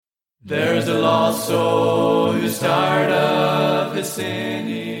There's a lost soul who's tired of his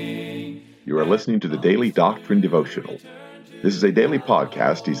sinning. You are listening to the Daily Doctrine Devotional. This is a daily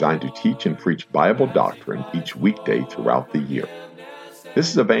podcast designed to teach and preach Bible doctrine each weekday throughout the year.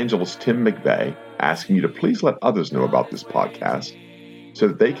 This is Evangelist Tim McVeigh asking you to please let others know about this podcast so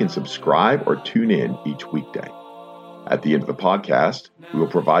that they can subscribe or tune in each weekday. At the end of the podcast, we will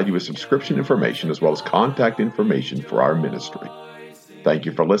provide you with subscription information as well as contact information for our ministry. Thank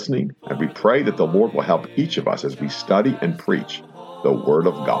you for listening, and we pray that the Lord will help each of us as we study and preach the Word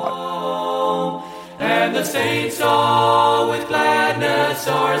of God. And the saints all with gladness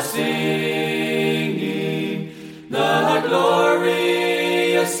are singing the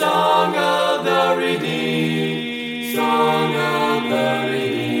glorious song of the redeemed, song of the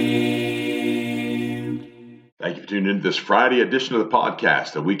redeemed. Thank you for tuning in to this Friday edition of the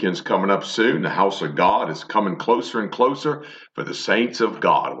podcast. The weekend's coming up soon. The house of God is coming closer and closer for the saints of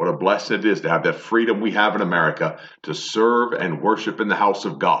God. What a blessing it is to have that freedom we have in America to serve and worship in the house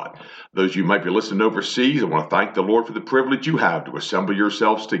of God. Those of you who might be listening overseas, I want to thank the Lord for the privilege you have to assemble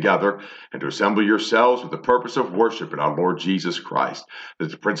yourselves together and to assemble yourselves with the purpose of worship in our Lord Jesus Christ,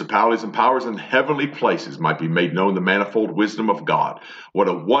 that the principalities and powers in heavenly places might be made known the manifold wisdom of God. What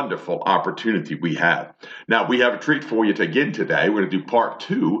a wonderful opportunity we have. Now, we have a treat for you again today. We're going to do part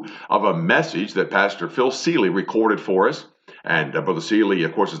 2 of a message that Pastor Phil Seeley recorded for us. And Brother Seeley,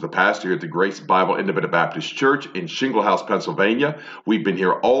 of course, is the pastor here at the Grace Bible Independent Baptist Church in Shingle House, Pennsylvania. We've been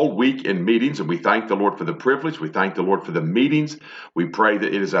here all week in meetings, and we thank the Lord for the privilege. We thank the Lord for the meetings. We pray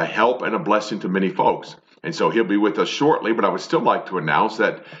that it is a help and a blessing to many folks. And so he'll be with us shortly, but I would still like to announce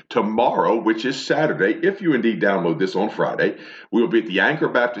that tomorrow, which is Saturday, if you indeed download this on Friday, we will be at the Anchor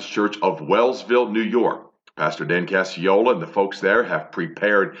Baptist Church of Wellsville, New York. Pastor Dan Cassiola and the folks there have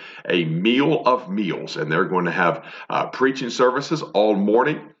prepared a meal of meals, and they're going to have preaching services all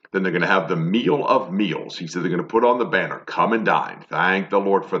morning. Then they're going to have the meal of meals. He said they're going to put on the banner, "Come and dine." Thank the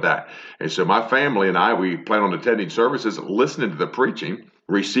Lord for that. And so my family and I, we plan on attending services, listening to the preaching,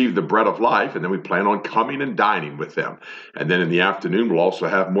 receive the bread of life, and then we plan on coming and dining with them. And then in the afternoon, we'll also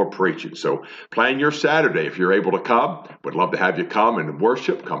have more preaching. So plan your Saturday if you're able to come. We'd love to have you come and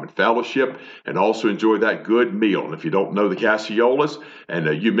worship, come and fellowship, and also enjoy that good meal. And if you don't know the Cassiolas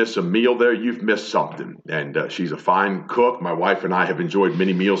and you miss a meal there, you've missed something. And she's a fine cook. My wife and I have enjoyed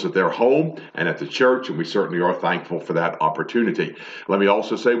many meals at their home and at the church, and we certainly are thankful for that opportunity. Let me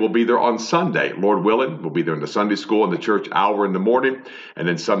also say we'll be there on Sunday, Lord willing. We'll be there in the Sunday school and the church hour in the morning, and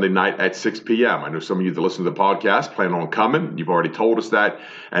then Sunday night at 6 p.m. I know some of you that listen to the podcast plan on coming. You've already told us that,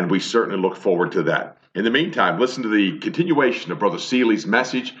 and we certainly look forward to that. In the meantime, listen to the continuation of Brother Seeley's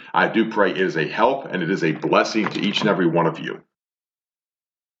message. I do pray it is a help and it is a blessing to each and every one of you.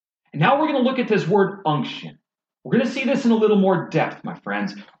 And now we're going to look at this word unction. We're going to see this in a little more depth, my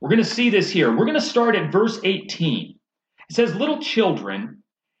friends. We're going to see this here. We're going to start at verse 18. It says, "Little children,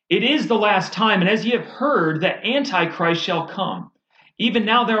 it is the last time, and as ye have heard that Antichrist shall come. Even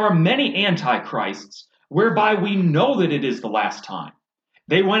now there are many antichrists, whereby we know that it is the last time.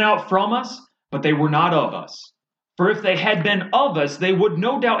 They went out from us, but they were not of us. For if they had been of us, they would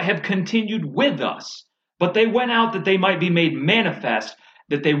no doubt have continued with us. But they went out that they might be made manifest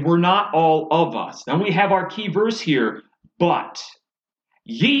that they were not all of us." Then we have our key verse here, "But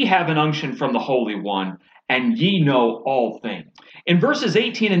ye have an unction from the Holy One, and ye know all things." In verses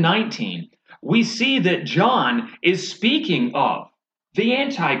 18 and 19, we see that John is speaking of the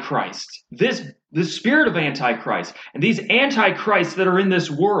Antichrist, the spirit of Antichrist, and these Antichrists that are in this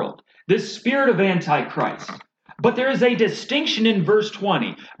world, this spirit of Antichrist. But there is a distinction in verse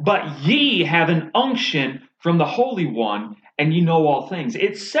 20. "But ye have an unction from the Holy One, and ye know all things."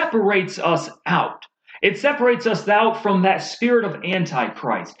 It separates us out. It separates us out from that spirit of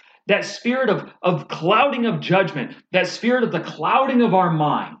Antichrist, that spirit of clouding of judgment, that spirit of the clouding of our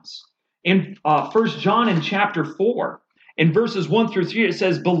minds. In 1 John in chapter 4, in verses 1 through 3, it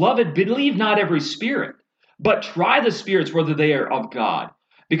says, "Beloved, believe not every spirit, but try the spirits whether they are of God.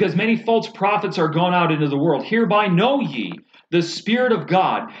 Because many false prophets are gone out into the world. Hereby know ye the Spirit of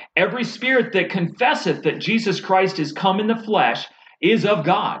God. Every spirit that confesseth that Jesus Christ is come in the flesh is of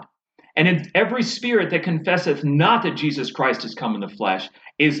God. And every spirit that confesseth not that Jesus Christ is come in the flesh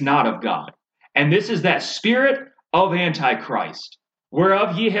is not of God. And this is that spirit of Antichrist,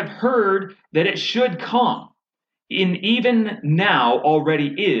 whereof ye have heard that it should come, and even now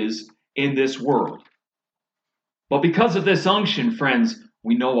already is in this world." But because of this unction, friends,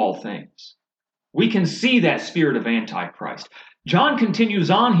 we know all things. We can see that spirit of Antichrist. John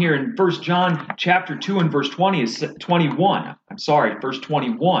continues on here in 1 John chapter 2 and verse 21. Verse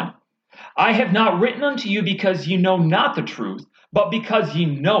 21. "I have not written unto you because ye know not the truth, but because ye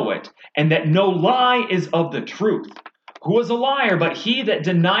know it, and that no lie is of the truth. Who is a liar but he that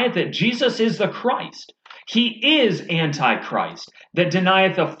denieth that Jesus is the Christ? He is Antichrist, that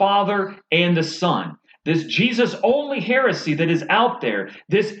denieth the Father and the Son. This Jesus only heresy that is out there,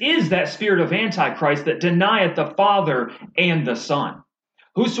 this is that spirit of Antichrist that denieth the Father and the Son.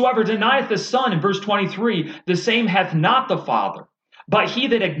 Whosoever denieth the Son, in verse 23, the same hath not the Father, but he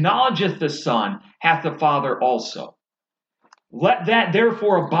that acknowledgeth the Son hath the Father also. Let that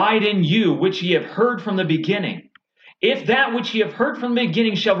therefore abide in you, which ye have heard from the beginning. If that which ye have heard from the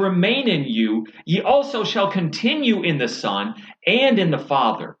beginning shall remain in you, ye also shall continue in the Son and in the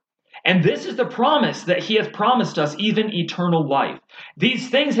Father. And this is the promise that he hath promised us, even eternal life. These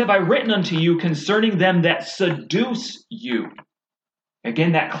things have I written unto you concerning them that seduce you.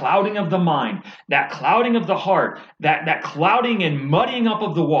 Again, that clouding of the mind, that clouding of the heart, that clouding and muddying up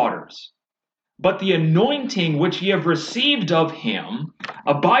of the waters. But the anointing which ye have received of him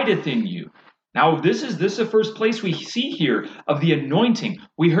abideth in you. Now, this is the first place we see here of the anointing.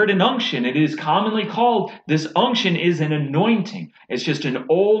 We heard an unction. It is commonly called, this unction is an anointing. It's just an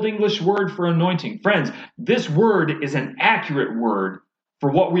old English word for anointing. Friends, this word is an accurate word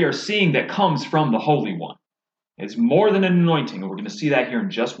for what we are seeing that comes from the Holy One. It's more than an anointing, and we're going to see that here in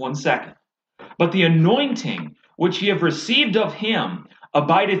just one second. But the anointing which ye have received of him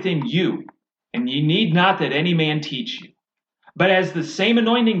abideth in you, and ye need not that any man teach you. But as the same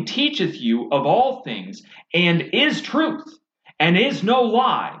anointing teacheth you of all things, and is truth, and is no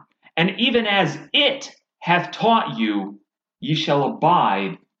lie, and even as it hath taught you, ye shall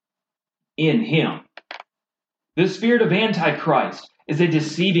abide in him. The spirit of Antichrist is a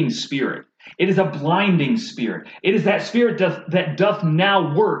deceiving spirit. It is a blinding spirit. It is that spirit that doth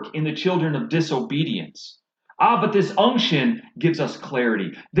now work in the children of disobedience. But this unction gives us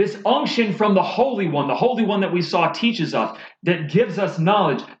clarity. This unction from the Holy One that we saw teaches us, that gives us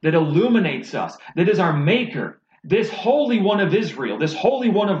knowledge, that illuminates us, that is our Maker. This Holy One of Israel, this Holy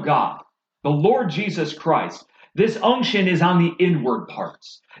One of God, the Lord Jesus Christ. This unction is on the inward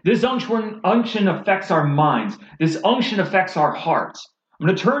parts. This unction affects our minds. This unction affects our hearts. I'm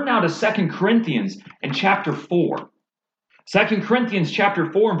going to turn now to 2 Corinthians and chapter 4. 2 Corinthians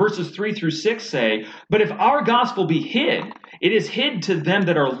chapter 4 and verses 3 through 6 say, But if our gospel be hid, it is hid to them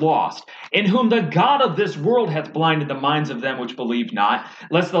that are lost, in whom the God of this world hath blinded the minds of them which believe not,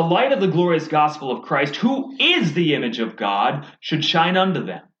 lest the light of the glorious gospel of Christ, who is the image of God, should shine unto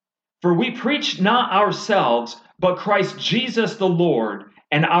them. For we preach not ourselves, but Christ Jesus the Lord,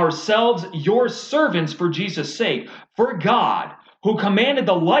 and ourselves your servants for Jesus' sake. For God, who commanded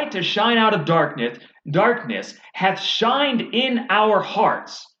the light to shine out of darkness, hath shined in our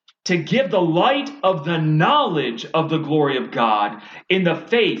hearts to give the light of the knowledge of the glory of God in the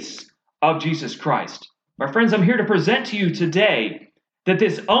face of Jesus Christ. My friends, I'm here to present to you today that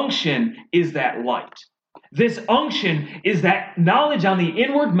this unction is that light. This unction is that knowledge on the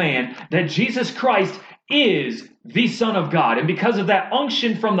inward man that Jesus Christ is the Son of God. And because of that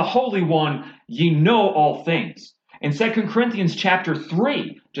unction from the Holy One, ye know all things. In 2 Corinthians chapter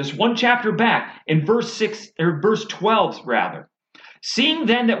 3, just one chapter back, in verse 12 rather. Seeing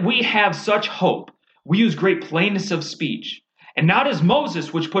then that we have such hope, we use great plainness of speech, and not as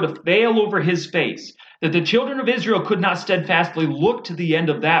Moses, which put a veil over his face, that the children of Israel could not steadfastly look to the end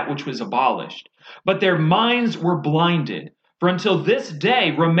of that which was abolished. But their minds were blinded. For until this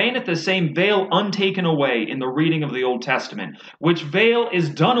day remaineth the same veil untaken away in the reading of the Old Testament, which veil is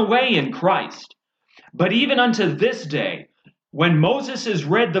done away in Christ. But even unto this day, when Moses is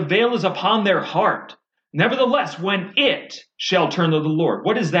read, the veil is upon their heart. Nevertheless, when it shall turn to the Lord.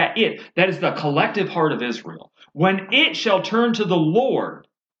 What is that it? That is the collective heart of Israel. When it shall turn to the Lord,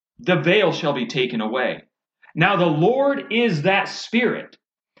 the veil shall be taken away. Now the Lord is that Spirit.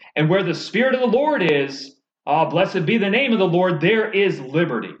 And where the Spirit of the Lord is, blessed be the name of the Lord, there is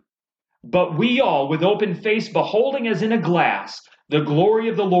liberty. But we all, with open face, beholding as in a glass the glory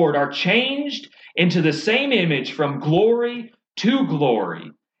of the Lord, are changed into the same image from glory to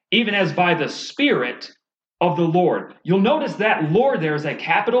glory, even as by the Spirit of the Lord. You'll notice that Lord there is a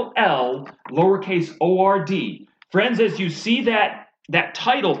capital L, lowercase O-R-D. Friends, as you see that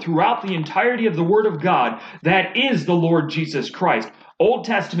title throughout the entirety of the Word of God, that is the Lord Jesus Christ. Old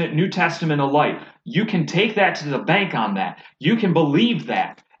Testament, New Testament alike. You can take that to the bank on that. You can believe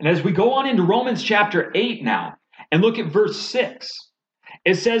that. And as we go on into Romans chapter 8 now, and look at verse 6,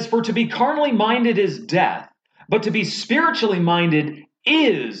 it says, For to be carnally minded is death, but to be spiritually minded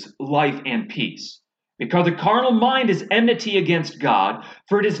is life and peace. Because the carnal mind is enmity against God,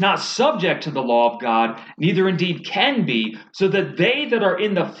 for it is not subject to the law of God, neither indeed can be, so that they that are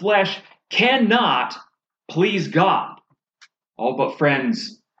in the flesh cannot please God. Oh, but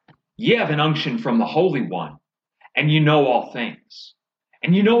friends, ye have an unction from the Holy One, and you know all things.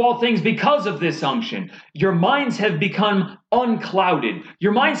 And you know all things because of this unction. Your minds have become unclouded.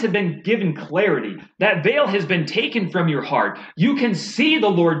 Your minds have been given clarity. That veil has been taken from your heart. You can see the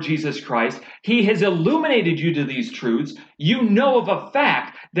Lord Jesus Christ. He has illuminated you to these truths. You know of a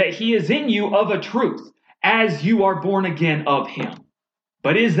fact that He is in you of a truth, as you are born again of Him.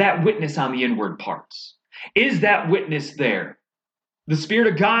 But is that witness on the inward parts? Is that witness there? The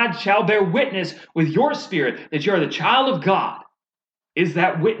Spirit of God shall bear witness with your spirit that you are the child of God. Is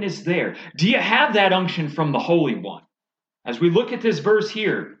that witness there? Do you have that unction from the Holy One? As we look at this verse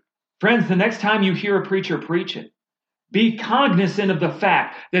here, friends, the next time you hear a preacher preach it, be cognizant of the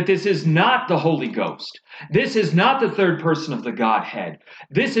fact that this is not the Holy Ghost. This is not the third person of the Godhead.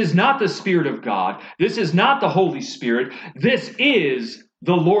 This is not the Spirit of God. This is not the Holy Spirit. This is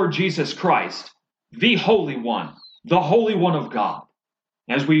the Lord Jesus Christ, the Holy One of God.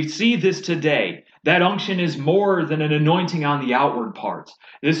 As we see this today, that unction is more than an anointing on the outward parts.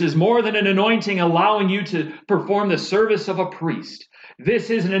 This is more than an anointing allowing you to perform the service of a priest. This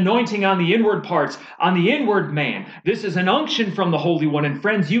is an anointing on the inward parts, on the inward man. This is an unction from the Holy One. And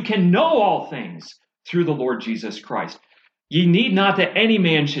friends, you can know all things through the Lord Jesus Christ. Ye need not that any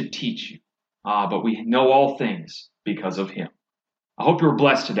man should teach you, but we know all things because of Him. I hope you were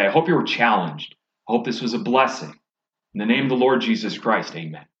blessed today. I hope you were challenged. I hope this was a blessing. In the name of the Lord Jesus Christ,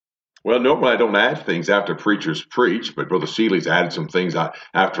 amen. Well, normally I don't add things after preachers preach, but Brother Seeley's added some things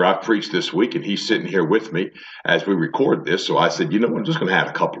after I preached this week, and he's sitting here with me as we record this. So I said, I'm just going to add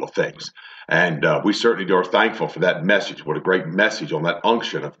a couple of things. And we certainly are thankful for that message. What a great message on that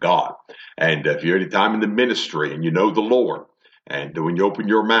unction of God. And if you're any time in the ministry and you know the Lord, and when you open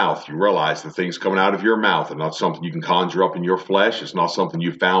your mouth, you realize the things coming out of your mouth are not something you can conjure up in your flesh. It's not something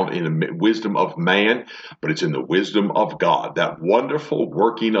you found in the wisdom of man, but it's in the wisdom of God, that wonderful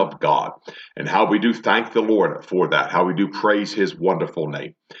working of God. And how we do thank the Lord for that, how we do praise His wonderful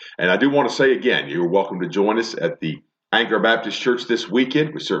name. And I do want to say again, you're welcome to join us at the Anchor Baptist Church this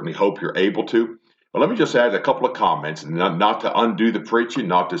weekend. We certainly hope you're able to. Well, let me just add a couple of comments, and not to undo the preaching,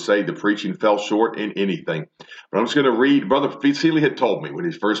 not to say the preaching fell short in anything. But I'm just going to read, Brother Seeley had told me when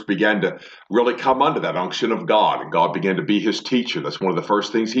he first began to really come under that unction of God, and God began to be his teacher. That's one of the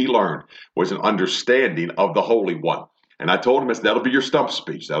first things he learned, was an understanding of the Holy One. And I told him, that'll be your stump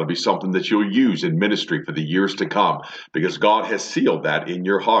speech. That'll be something that you'll use in ministry for the years to come, because God has sealed that in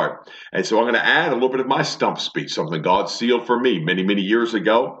your heart. And so I'm going to add a little bit of my stump speech, something God sealed for me many, many years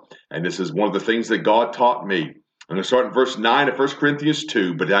ago. And this is one of the things that God taught me. I'm going to start in verse 9 of 1 Corinthians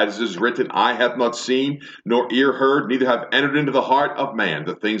 2. But as is written, eye hath not seen, nor ear heard, neither have entered into the heart of man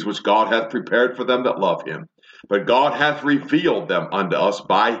the things which God hath prepared for them that love him. But God hath revealed them unto us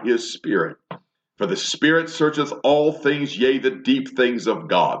by his Spirit. For the Spirit searcheth all things, yea, the deep things of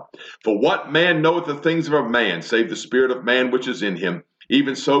God. For what man knoweth the things of a man, save the Spirit of man which is in him?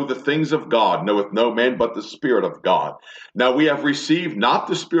 Even so the things of God knoweth no man but the Spirit of God. Now we have received not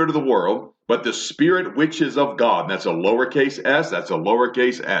the spirit of the world, but the Spirit which is of God. And that's a lowercase s, that's a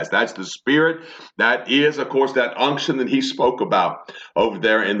lowercase s. That's the Spirit. That is, of course, that unction that he spoke about over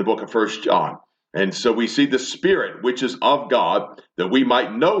there in the book of 1 John. And so we see the Spirit, which is of God, that we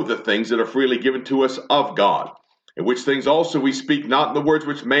might know the things that are freely given to us of God. In which things also we speak not in the words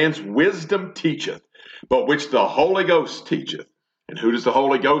which man's wisdom teacheth, but which the Holy Ghost teacheth. And who does the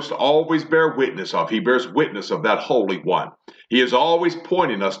Holy Ghost always bear witness of? He bears witness of that Holy One. He is always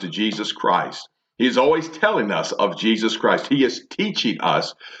pointing us to Jesus Christ. He is always telling us of Jesus Christ. He is teaching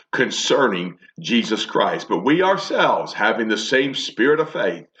us concerning Jesus Christ. But we ourselves, having the same spirit of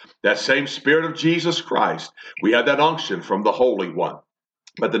faith, that same Spirit of Jesus Christ, we have that unction from the Holy One.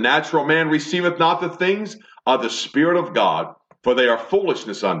 But the natural man receiveth not the things of the Spirit of God, for they are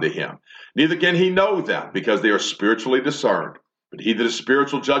foolishness unto him. Neither can he know them, because they are spiritually discerned. But he that is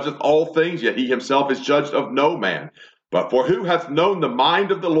spiritual judgeth all things, yet he himself is judged of no man. But for who hath known the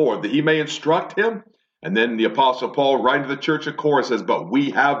mind of the Lord, that he may instruct him? And then the Apostle Paul, writing to the church of Corinth, says, but we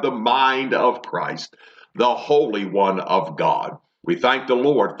have the mind of Christ, the Holy One of God. We thank the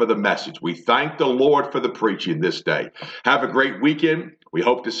Lord for the message. We thank the Lord for the preaching this day. Have a great weekend. We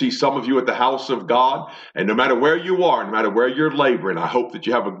hope to see some of you at the house of God. And no matter where you are, no matter where you're laboring, I hope that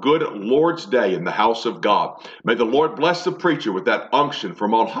you have a good Lord's day in the house of God. May the Lord bless the preacher with that unction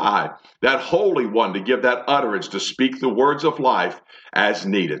from on high, that Holy One to give that utterance to speak the words of life as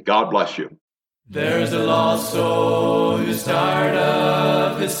needed. God bless you. There's a lost soul who's tired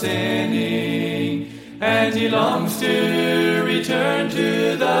of his sinning, and he longs to return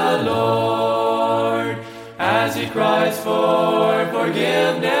to the Lord as he cries for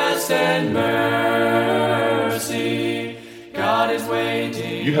forgiveness and mercy. God is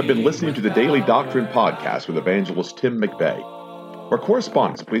waiting. You have been listening to the Daily Doctrine Podcast with Evangelist Tim McVeigh. For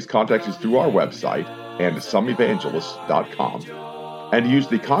correspondence, please contact us through our website and someevangelists.com and use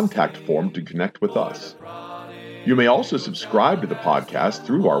the contact form to connect with us. You may also subscribe to the podcast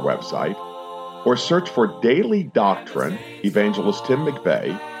through our website or search for Daily Doctrine Evangelist Tim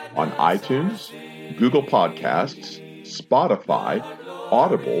McVeigh on iTunes, Google Podcasts, Spotify,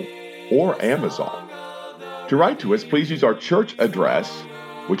 Audible, or Amazon. To write to us, please use our church address,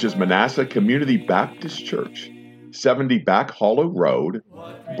 which is Manasseh Community Baptist Church, 70 Back Hollow Road,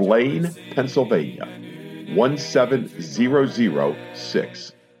 Blaine, Pennsylvania,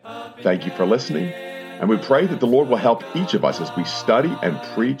 17006. Thank you for listening, and we pray that the Lord will help each of us as we study and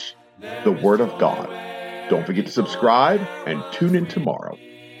preach the Word of God. Don't forget to subscribe and tune in tomorrow.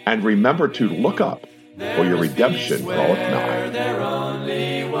 And remember to look up, for your redemption draweth nigh. There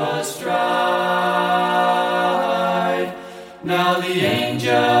only was strife. Now the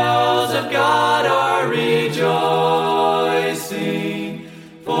angels of God are rejoicing,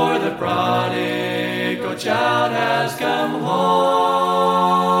 for the prodigal child has come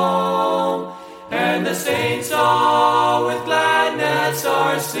home, and the saints all with gladness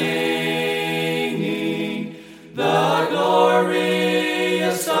are singing the